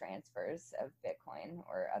peer-to-peer transfers of Bitcoin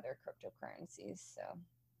or other cryptocurrencies. So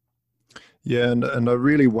yeah, and I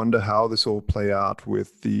really wonder how this all play out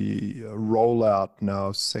with the rollout now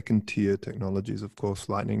of second tier technologies. Of course,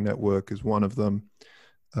 Lightning Network is one of them,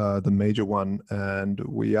 the major one, and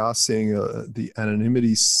we are seeing the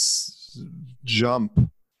anonymity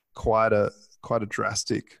jump quite a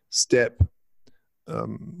drastic step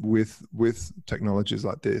with technologies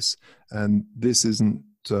like this. And this isn't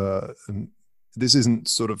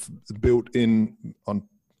sort of built in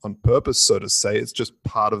on purpose, so to say. It's just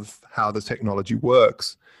part of how the technology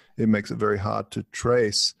works. It makes it very hard to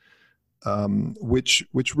trace, which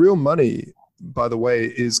real money, by the way,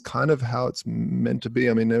 is kind of how it's meant to be.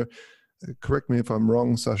 I mean, correct me if I'm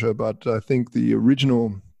wrong, Sasha, but I think the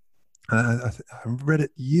original I read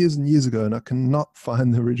it years and years ago, and I cannot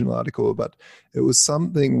find the original article, but it was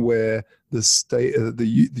something where the state,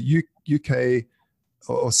 the UK,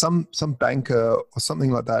 or some banker or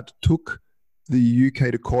something like that took the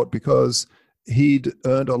UK to court because he'd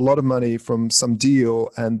earned a lot of money from some deal,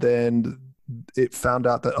 and then it found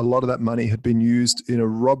out that a lot of that money had been used in a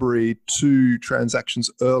robbery 2 transactions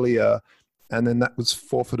earlier, and then that was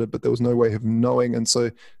forfeited, but there was no way of knowing. And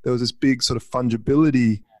so there was this big sort of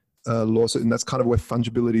fungibility lawsuit, and that's kind of where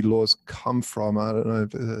fungibility laws come from. I don't know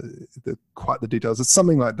if, quite the details. It's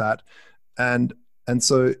something like that, and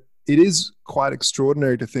so it is quite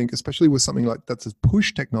extraordinary to think, especially with something like that's a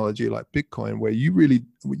push technology like Bitcoin, where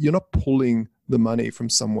you're not pulling the money from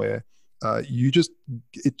somewhere.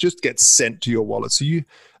 It just gets sent to your wallet. So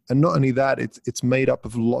and not only that, it's made up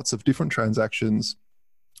of lots of different transactions.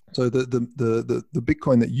 So the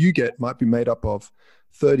Bitcoin that you get might be made up of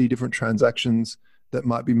 30 different transactions that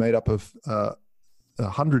might be made up of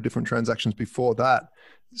 100 different transactions before that.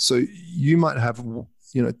 So you might have 10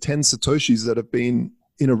 Satoshis that have been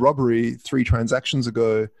in a robbery 3 transactions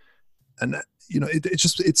ago, and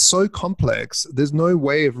it's so complex. There's no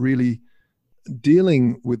way of really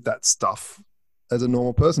dealing with that stuff as a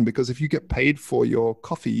normal person, because if you get paid for your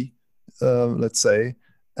coffee, let's say,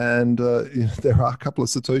 and there are a couple of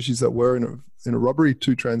Satoshis that were in a robbery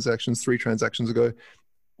 2 transactions, 3 transactions ago,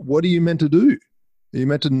 what are you meant to do? Are you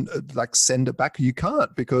meant to send it back? You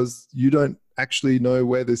can't, because you don't actually know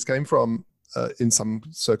where this came from. In some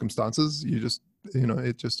circumstances, you just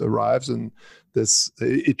it just arrives, and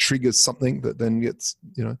it triggers something that then gets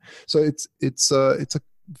So it's a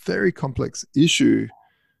very complex issue,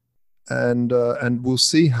 and we'll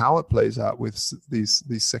see how it plays out with these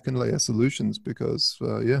second layer solutions, because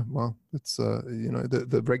it's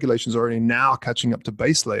the regulations are already now catching up to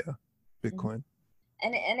base layer Bitcoin.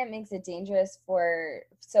 And it makes it dangerous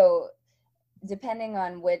depending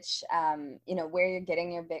on which, where you're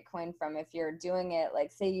getting your Bitcoin from. If you're doing it,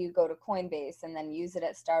 like say you go to Coinbase and then use it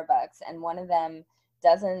at Starbucks, and one of them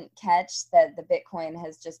doesn't catch that the Bitcoin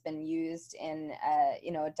has just been used in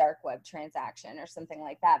a dark web transaction or something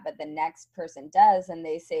like that, but the next person does, and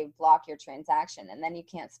they say block your transaction, and then you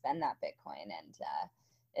can't spend that Bitcoin, and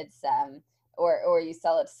it's or you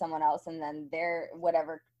sell it to someone else, and then their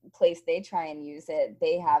whatever place they try and use it,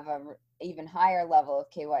 they have a even higher level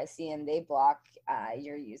of KYC, and they block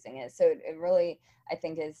you're using it. So it really, I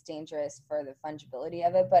think, is dangerous for the fungibility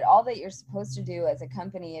of it. But all that you're supposed to do as a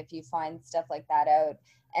company, if you find stuff like that out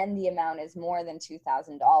and the amount is more than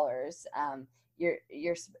 $2,000, you're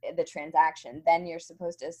the transaction, then you're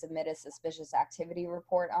supposed to submit a suspicious activity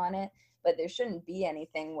report on it. But there shouldn't be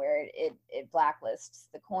anything where it blacklists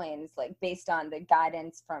the coins, like based on the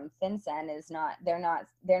guidance from FinCEN. They're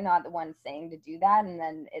not the ones saying to do that, and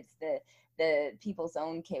then it's the people's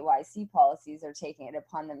own KYC policies are taking it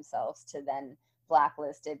upon themselves to then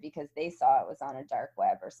blacklist it because they saw it was on a dark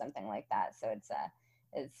web or something like that. So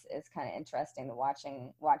it's kind of interesting to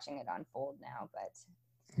watching it unfold now. But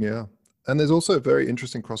yeah, and there's also very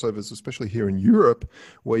interesting crossovers, especially here in Europe,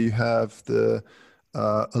 where you have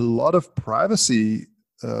a lot of privacy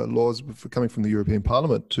laws coming from the European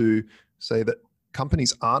Parliament to say that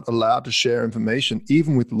companies aren't allowed to share information,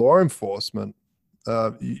 even with law enforcement.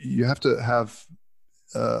 You have to have,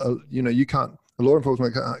 you can't, law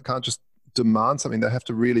enforcement can't just demand something. They have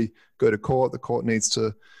to really go to court. The court needs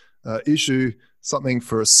to issue something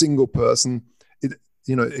for a single person.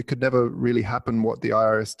 It could never really happen what the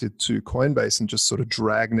IRS did to Coinbase and just sort of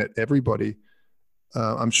dragnet everybody.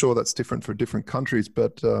 I'm sure that's different for different countries,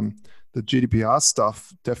 but the GDPR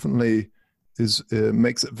stuff definitely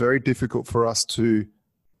makes it very difficult for us to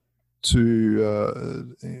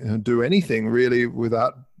do anything really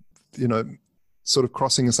without sort of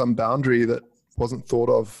crossing some boundary that wasn't thought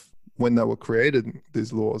of when they were created,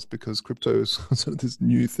 these laws, because crypto is sort of this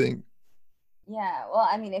new thing. Yeah, well,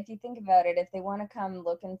 I mean, if you think about it, if they want to come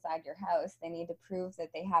look inside your house, they need to prove that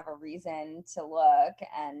they have a reason to look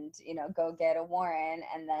and, go get a warrant,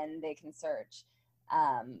 and then they can search.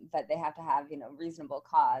 But they have to have, reasonable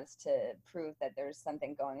cause to prove that there's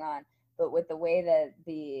something going on. But with the way that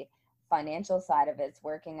the financial side of it's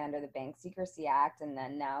working under the Bank Secrecy Act, and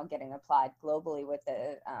then now getting applied globally with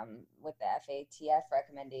the FATF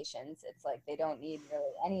recommendations, it's like they don't need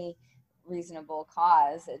really any reasonable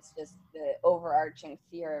cause. It's just the overarching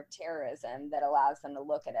fear of terrorism that allows them to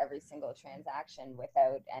look at every single transaction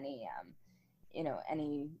without any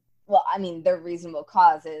their reasonable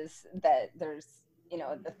cause is that there's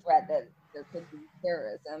the threat that there could be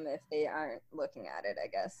terrorism if they aren't looking at it, I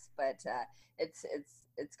guess. But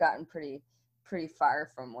it's gotten pretty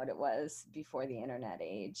far from what it was before the internet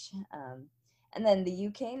age. And then the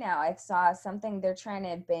UK now, I saw something, they're trying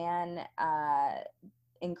to ban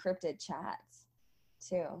encrypted chats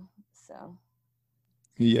too. So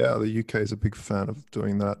Yeah, the UK is a big fan of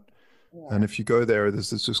doing that. yeah. And if you go there, there's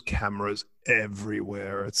just cameras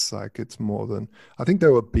everywhere. It's like, it's more than, I think they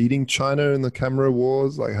were beating China in the camera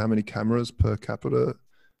wars, like how many cameras per capita.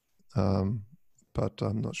 But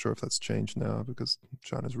I'm not sure if that's changed now because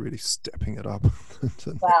China's really stepping it up.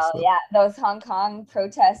 Well, yeah, those Hong Kong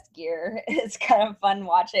protest gear is kind of fun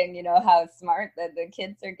watching, you know, how smart the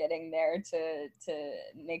kids are getting there to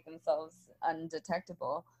make themselves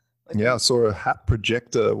undetectable. Yeah, I saw a hat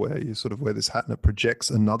projector where you sort of wear this hat and it projects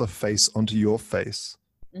another face onto your face.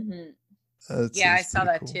 Mm-hmm. Yeah, I saw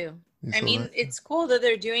that too. I mean, it's cool that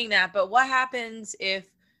they're doing that, but what happens if,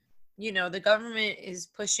 you know, the government is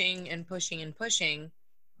pushing and pushing and pushing,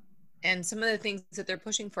 and some of the things that they're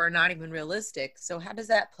pushing for are not even realistic? So how does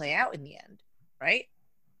that play out in the end, right?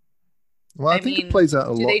 Well, I think it plays out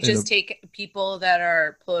a lot. Do they just take people that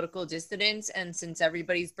are political dissidents, and since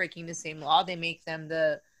everybody's breaking the same law, they make them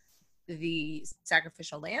the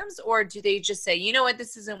sacrificial lambs? Or do they just say, you know what,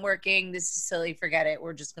 this isn't working, this is silly, forget it,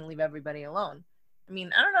 we're just going to leave everybody alone? I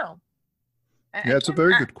mean, I don't know. Yeah, it's a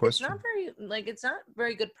very good question. It's not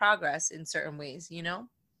very good progress in certain ways, you know?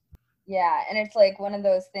 Yeah, and it's like one of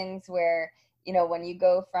those things where, you know, when you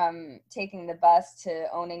go from taking the bus to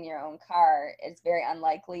owning your own car, it's very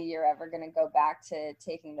unlikely you're ever going to go back to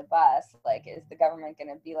taking the bus. Like, is the government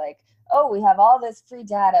going to be like, oh, we have all this free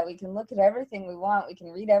data, we can look at everything we want, we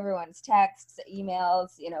can read everyone's texts,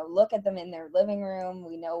 emails, you know, look at them in their living room,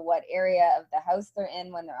 we know what area of the house they're in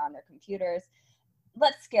when they're on their computers.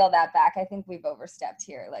 Let's scale that back. I think we've overstepped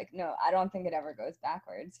here. Like, no, I don't think it ever goes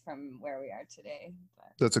backwards from where we are today.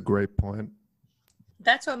 But that's a great point.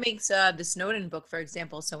 That's what makes the Snowden book, for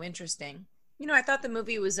example, so interesting. You know, I thought the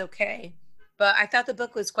movie was okay, but I thought the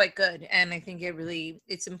book was quite good. And I think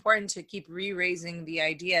it's important to keep re-raising the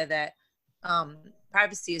idea that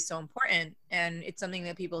privacy is so important, and it's something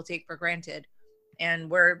that people take for granted. And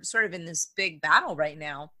we're sort of in this big battle right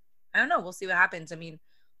now. I don't know. We'll see what happens. I mean,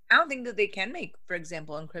 I don't think that they can make, for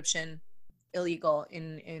example, encryption illegal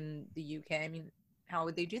in the UK. I mean, how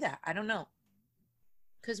would they do that? I don't know.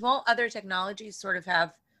 Because won't other technologies sort of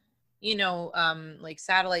have, you know, like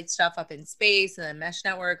satellite stuff up in space and then mesh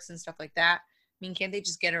networks and stuff like that? I mean, can't they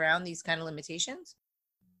just get around these kind of limitations?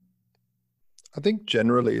 I think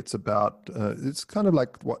generally it's about, it's kind of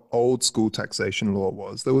like what old school taxation law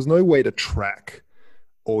was. There was no way to track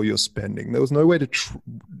all your spending. There was no way to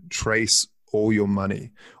trace all your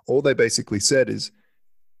money. All they basically said is,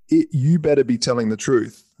 you better be telling the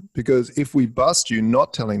truth, because if we bust you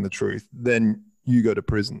not telling the truth, then you go to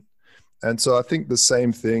prison. And so I think the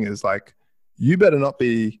same thing is like, you better not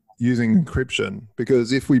be using encryption,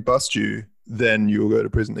 because if we bust you, then you'll go to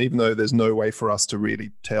prison, even though there's no way for us to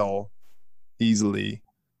really tell easily,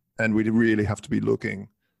 and we really have to be looking.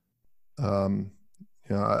 You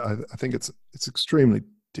know, I think it's extremely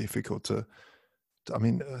difficult to, I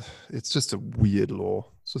mean, it's just a weird law.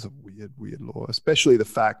 It's just a weird law, especially the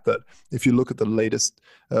fact that if you look at the latest,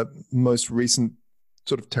 most recent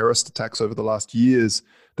sort of terrorist attacks over the last years,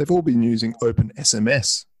 they've all been using open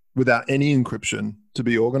SMS without any encryption to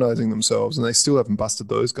be organizing themselves, and they still haven't busted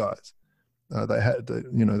those guys.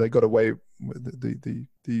 They got away with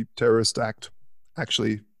the terrorist act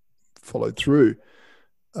actually followed through.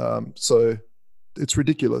 So it's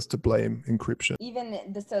ridiculous to blame encryption. Even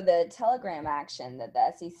the Telegram action that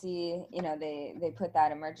the SEC, you know, they put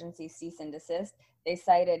that emergency cease and desist. They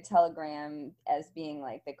cited Telegram as being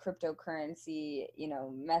like the cryptocurrency, you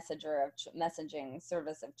know, messaging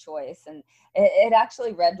service of choice. And it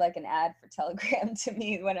actually read like an ad for Telegram to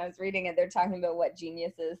me when I was reading it. They're talking about what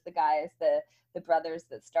geniuses the guys, the brothers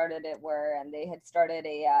that started it were, and they had started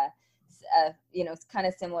you know, it's kind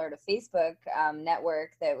of similar to Facebook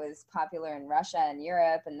network that was popular in Russia and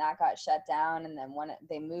Europe, and that got shut down. And then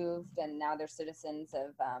they moved, and now they're citizens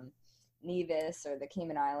of Nevis or the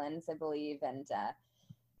Cayman Islands, I believe. And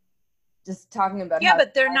just talking about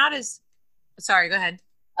but they're not as. Sorry, go ahead.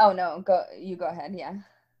 Oh no, go ahead. Yeah.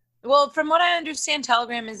 Well, from what I understand,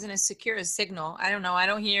 Telegram isn't as secure as Signal. I don't know. I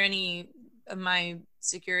don't hear any of my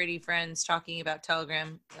security friends talking about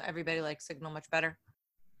Telegram. Everybody likes Signal much better.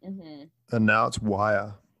 Mm-hmm. And now it's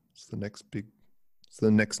Wire. It's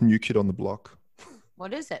the next new kid on the block.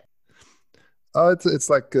 What is it? Oh, it's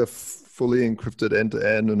like a fully encrypted end to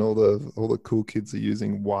end, and all the cool kids are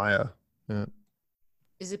using Wire. Yeah.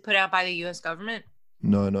 Is it put out by the U.S. government?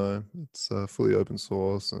 No, it's fully open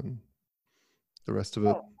source and the rest of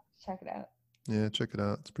it. Oh, check it out. Yeah, check it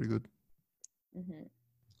out. It's pretty good. Mm-hmm.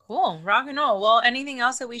 Cool. Rock and roll. Well, anything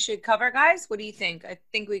else that we should cover, guys? What do you think? I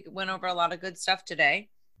think we went over a lot of good stuff today.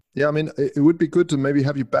 Yeah, I mean, it would be good to maybe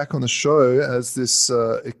have you back on the show as this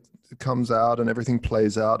it comes out and everything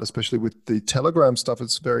plays out, especially with the Telegram stuff.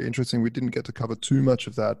 It's very interesting. We didn't get to cover too much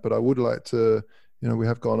of that, but I would like to, we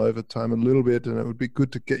have gone over time a little bit, and it would be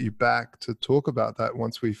good to get you back to talk about that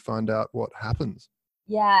once we find out what happens.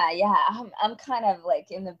 Yeah. I'm kind of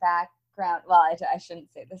like in the background. Well, I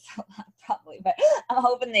shouldn't say this a lot probably, but I'm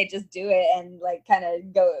hoping they just do it and like kind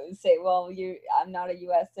of go say, well, I'm not a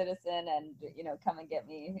U.S. citizen, and come and get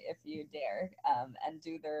me if you dare, and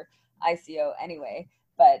do their ICO anyway.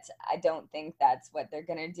 But I don't think that's what they're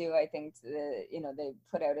going to do. I think they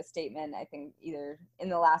put out a statement, I think either in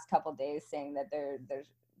the last couple of days, saying that they're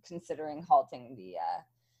considering halting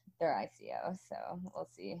their ICO. So we'll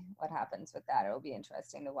see what happens with that. It'll be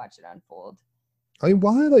interesting to watch it unfold. I mean,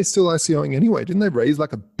 why are they still ICOing anyway? Didn't they raise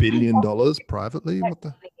like $1 billion privately? What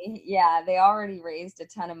the? Yeah, they already raised a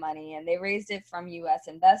ton of money, and they raised it from U.S.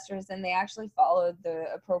 investors, and they actually followed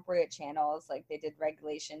the appropriate channels. Like they did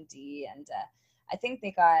Regulation D, and I think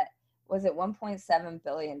they got, was it $1.7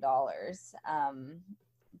 billion?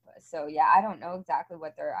 So yeah, I don't know exactly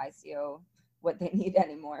what their ICO, what they need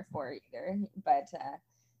anymore for either, but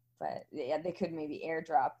yeah, they could maybe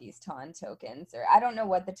airdrop these Tone tokens, or I don't know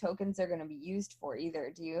what the tokens are going to be used for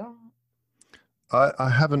either. Do you? I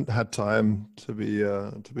haven't had time to be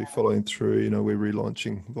following through. We're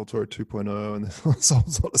relaunching Voltoro 2.0, and there's all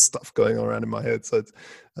sort of stuff going on around in my head. So it's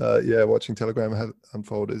watching Telegram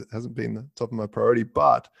unfold, it hasn't been the top of my priority.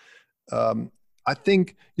 But I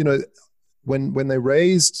think when they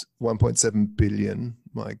raised 1.7 billion,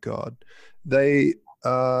 my God, they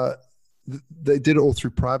did it all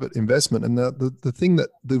through private investment. And the thing that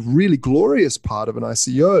the really glorious part of an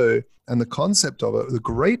ICO and the concept of it, the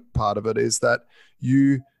great part of it, is that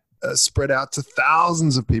you spread out to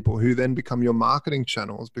thousands of people who then become your marketing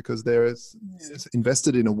channels because they're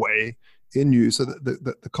invested in a way in you. So that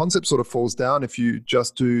the concept sort of falls down if you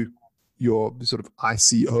just do your sort of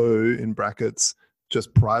ICO in brackets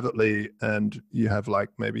just privately, and you have like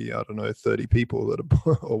maybe, I don't know, 30 people that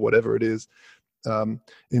are, or whatever it is,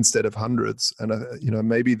 instead of hundreds. And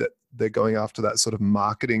maybe that they're going after that sort of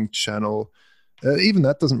marketing channel. Even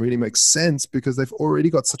that doesn't really make sense because they've already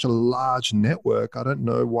got such a large network. I don't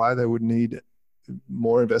know why they would need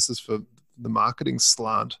more investors for the marketing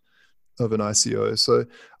slant of an ICO. So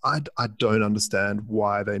I don't understand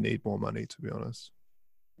why they need more money, to be honest.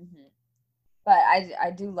 Mm-hmm. But I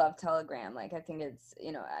do love Telegram. Like, I think it's,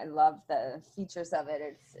 I love the features of it.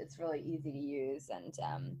 It's really easy to use. And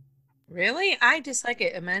really, I dislike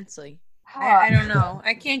it immensely. I don't know.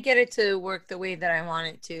 I can't get it to work the way that I want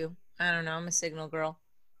it to. I don't know. I'm a Signal girl.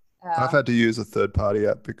 I've had to use a third-party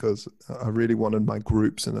app because I really wanted my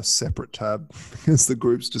groups in a separate tab because the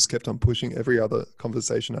groups just kept on pushing every other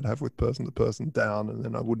conversation I'd have with person to person down, and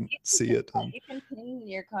then I wouldn't see it. You can pin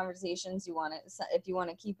your conversations. If you want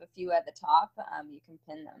to keep a few at the top, you can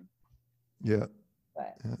pin them. Yeah.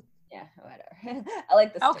 But yeah whatever. I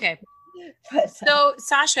like this. Okay. So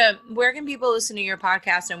Sasha, where can people listen to your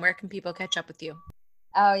podcast, and where can people catch up with you?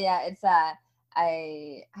 Oh yeah, it's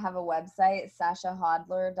I have a website,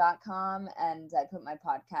 SashaHodler.com, and I put my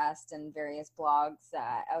podcast and various blogs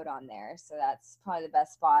out on there. So that's probably the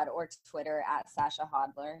best spot, or Twitter at Sasha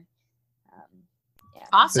Hodler. Yeah.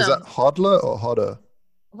 Awesome. Is that Hodler or Hodder?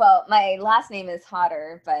 Well, my last name is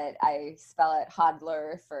Hodder, but I spell it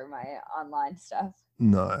Hodler for my online stuff.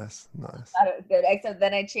 Nice. That was good. Except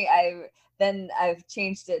then I've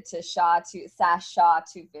changed it to Sash Shaw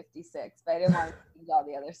 256, but I didn't want to change all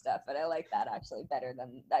the other stuff. But I like that actually better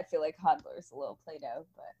than, I feel like Hodler is a little played out.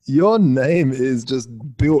 But your name is just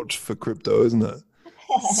built for crypto, isn't it?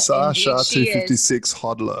 Sasha 256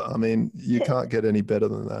 Hodler. I mean, you can't get any better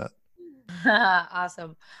than that.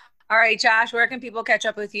 Awesome. All right, Josh, where can people catch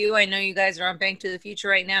up with you? I know you guys are on Bank to the Future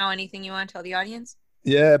right now. Anything you want to tell the audience?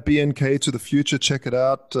 Yeah, BNK to the Future. Check it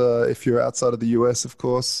out if you're outside of the US, of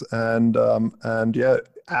course. And yeah,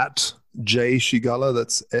 at J Shigala,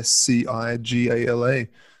 that's SCIGALA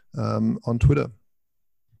on Twitter.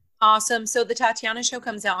 Awesome. So the Tatiana Show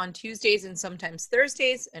comes out on Tuesdays and sometimes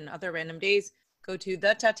Thursdays and other random days. Go to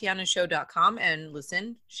thetatianashow.com and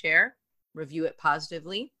listen, share, review it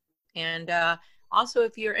positively. And also,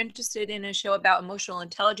 if you're interested in a show about emotional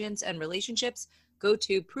intelligence and relationships, go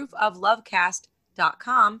to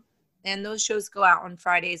proofoflovecast.com, and those shows go out on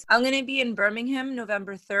Fridays. I'm going to be in Birmingham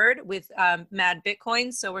November 3rd with Mad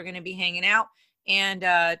Bitcoin, so we're going to be hanging out, and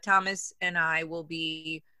Thomas and I will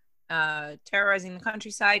be terrorizing the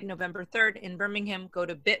countryside November 3rd in Birmingham. Go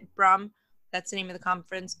to BitBrum, that's the name of the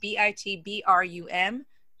conference, BITBRUM.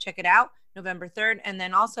 Check it out. November 3rd. And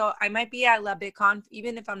then also I might be at La BitConf.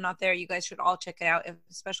 Even if I'm not there, you guys should all check it out,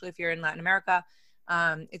 especially if you're in Latin America.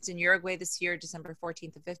 It's in Uruguay this year, December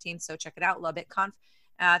 14th and 15th. So check it out, La BitConf.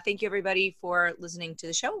 Thank you, everybody, for listening to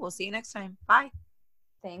the show. We'll see you next time. Bye.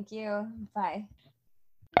 Thank you. Bye.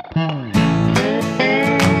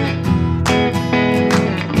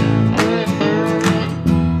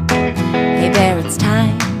 Hey there, it's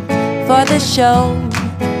time for the show,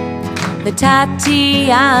 the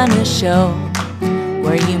Tatiana Show,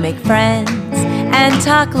 where you make friends and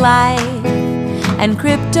talk life and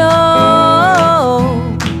crypto.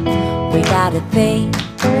 We gotta think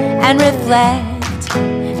and reflect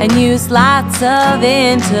and use lots of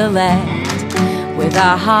intellect with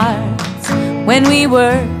our hearts when we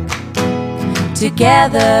work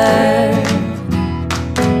together.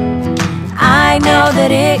 I know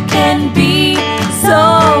that it can be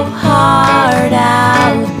so hard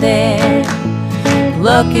out there,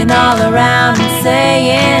 looking all around and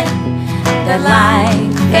saying that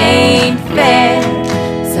life ain't fair.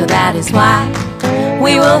 So that is why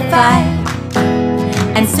we will fight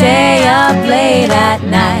and stay up late at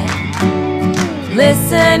night,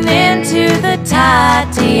 listening to the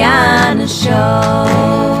Tatiana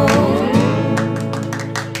Show.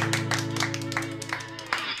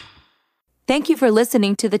 Thank you for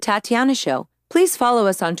listening to The Tatiana Show. Please follow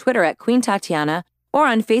us on Twitter at Queen Tatiana or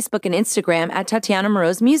on Facebook and Instagram at Tatiana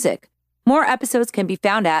Moroz Music. More episodes can be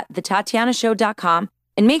found at thetatianashow.com,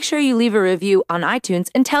 and make sure you leave a review on iTunes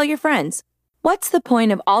and tell your friends. What's the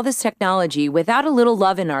point of all this technology without a little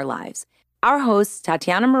love in our lives? Our hosts,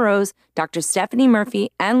 Tatiana Moroz, Dr. Stephanie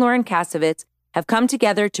Murphy, and Lauren Kasovitz, have come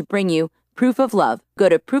together to bring you Proof of Love. Go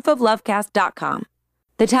to proofoflovecast.com.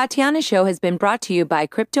 The Tatiana Show has been brought to you by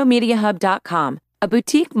CryptoMediaHub.com, a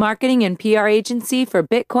boutique marketing and PR agency for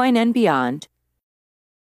Bitcoin and beyond.